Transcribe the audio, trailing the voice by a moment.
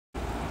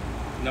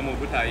Namo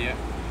Buddhaya.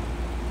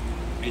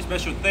 A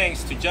special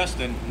thanks to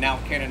Justin, now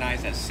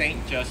canonized as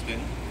Saint Justin.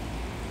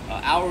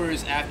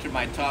 Hours after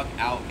my talk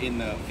out in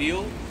the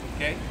field,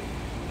 okay,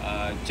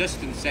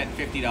 Justin sent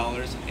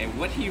 $50, and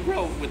what he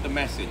wrote with the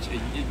message,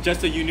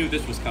 Justin, you knew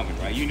this was coming,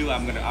 right? You knew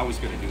I was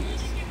gonna do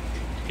this.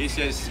 He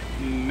says,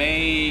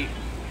 "May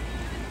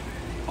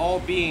all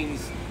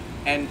beings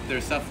end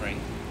their suffering,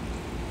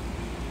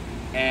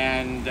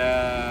 and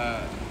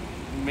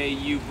may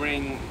you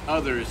bring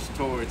others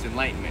towards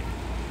enlightenment,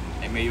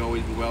 and may you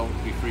always be well,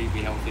 be free,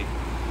 be healthy."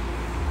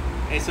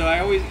 And so I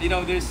always,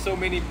 there's so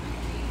many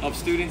of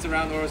students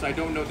around the world, so I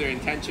don't know their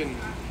intention,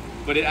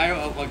 but I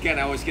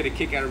always get a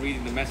kick out of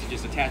reading the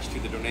messages attached to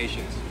the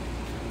donations.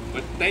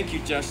 But thank you,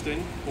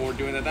 Justin, for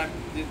doing that. That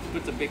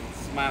puts a big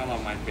smile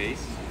on my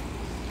face,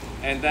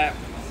 and that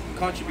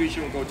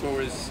contribution will go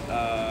towards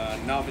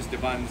Novice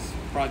Divan's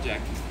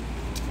project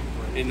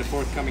in the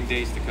forthcoming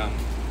days to come.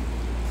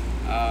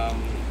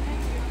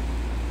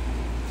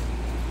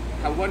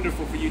 How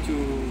wonderful for you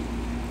to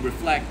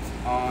reflect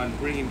on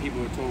bringing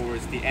people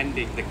towards the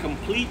ending, the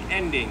complete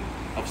ending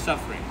of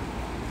suffering.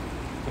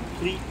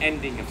 Complete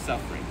ending of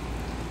suffering.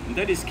 And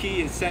that is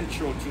key and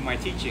central to my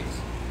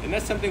teachings. And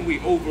that's something we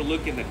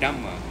overlook in the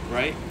Dhamma,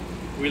 right?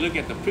 We look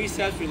at the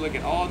precepts, we look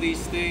at all these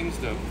things,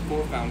 the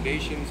 4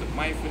 foundations of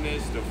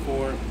mindfulness, the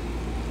 4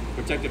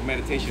 protective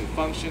meditation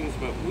functions,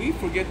 but we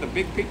forget the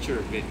big picture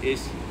of it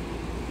is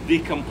the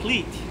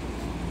complete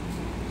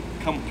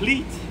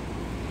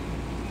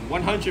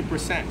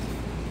 100%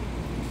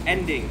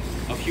 ending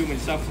of human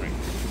suffering.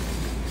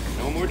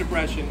 No more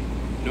depression,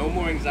 no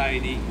more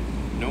anxiety,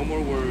 no more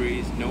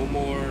worries, no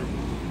more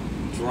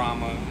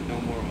drama, no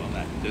more all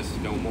that, just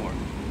no more.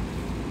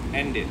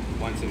 End it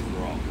once and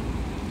for all,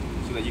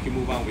 so that you can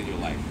move on with your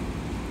life.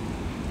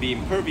 Be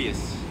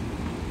impervious,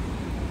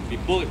 be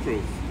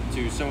bulletproof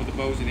to some of the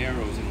bows and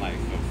arrows in life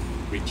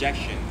of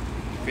rejection,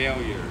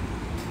 failure,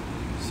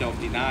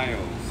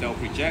 self-denial,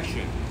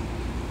 self-rejection,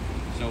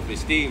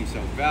 self-esteem,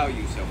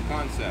 self-value,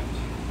 self-concept,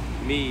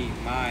 me,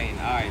 mine,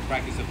 I,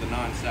 practice of the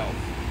non-self.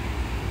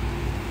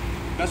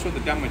 That's what the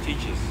Dhamma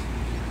teaches.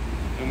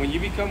 And when you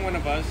become one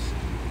of us,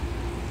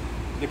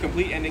 the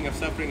complete ending of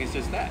suffering is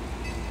just that.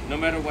 No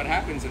matter what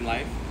happens in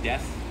life,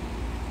 death,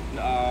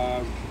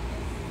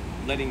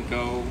 letting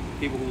go,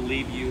 people who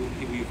leave you,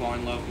 people you fall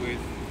in love with,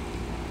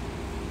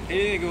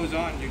 anything that goes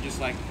on, you're just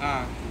like,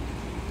 and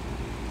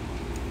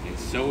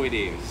so it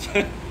is.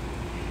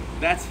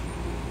 That's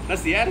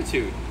the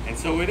attitude, and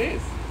so it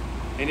is.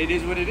 And it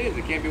is what it is.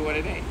 It can't be what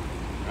it ain't,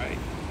 right?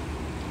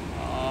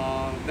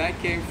 That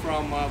came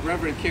from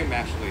Reverend Kim,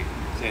 actually,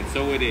 saying,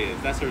 so it is.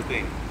 That's her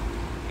thing.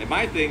 And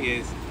my thing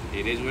is,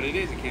 it is what it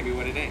is. It can't be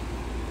what it ain't.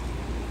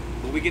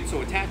 But we get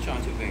so attached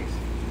onto things.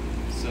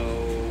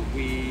 So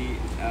we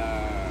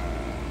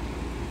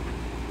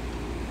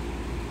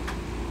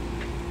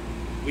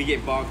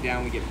get bogged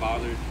down, we get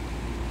bothered.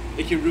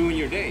 It can ruin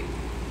your day.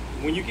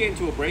 When you get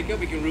into a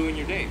breakup, it can ruin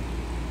your day.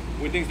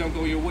 When things don't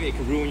go your way, it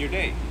can ruin your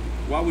day.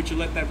 Why would you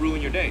let that ruin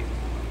your day?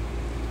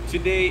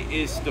 Today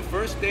is the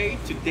first day,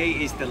 today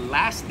is the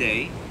last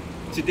day,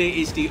 today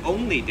is the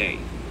only day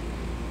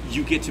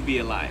you get to be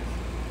alive.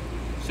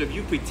 So if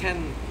you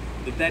pretend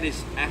that that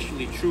is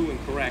actually true and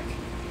correct,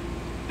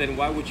 then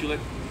why would you let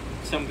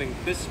something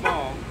this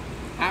small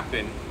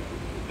happen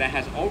that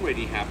has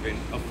already happened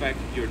affect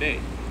your day?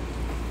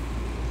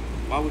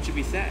 Why would you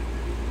be sad?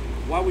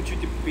 Why would you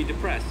be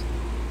depressed?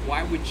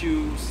 Why would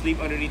you sleep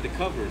underneath the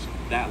covers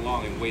that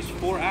long and waste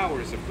 4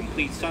 hours of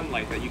complete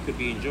sunlight that you could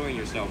be enjoying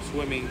yourself,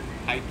 swimming,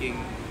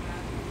 hiking,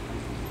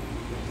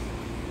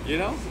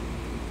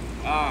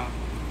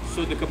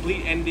 So the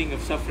complete ending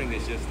of suffering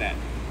is just that.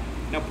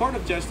 Now, part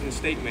of Justin's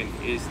statement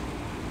is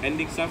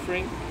ending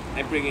suffering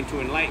and bringing to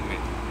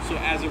enlightenment. So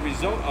as a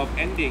result of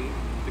ending,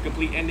 the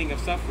complete ending of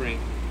suffering,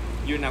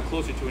 you're now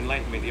closer to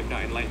enlightenment, if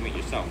not enlightenment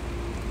yourself.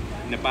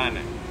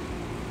 Nibbana.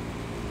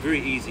 Very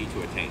easy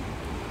to attain.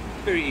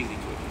 Very easy to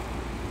attain.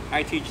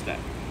 I teach that.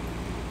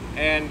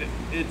 And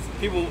it's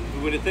people,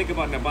 when they think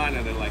about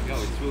Nibbana, they're like,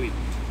 oh, it's really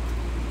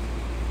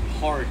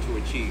hard to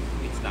achieve.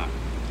 It's not.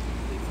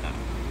 It's not.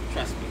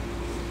 Trust me.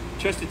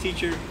 Trust the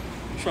teacher,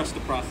 trust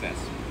the process.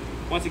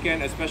 Once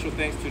again, a special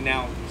thanks to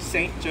now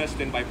Saint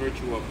Justin by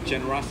virtue of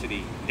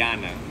generosity,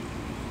 dana.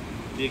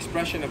 The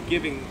expression of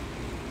giving,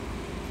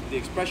 the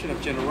expression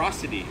of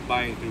generosity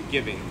by through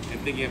giving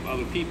and thinking of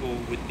other people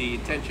with the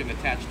intention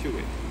attached to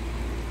it.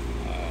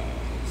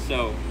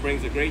 So,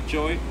 brings a great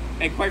joy.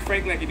 And quite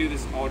frankly, I can do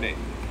this all day.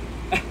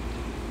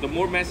 The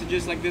more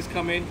messages like this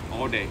come in,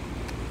 all day.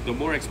 The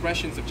more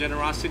expressions of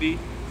generosity,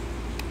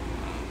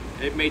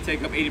 it may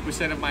take up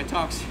 80% of my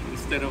talks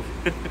instead of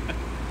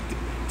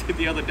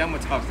the other Dhamma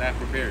talks I have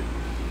prepared.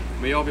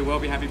 May you all be well,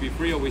 be happy, be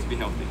free, always be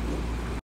healthy.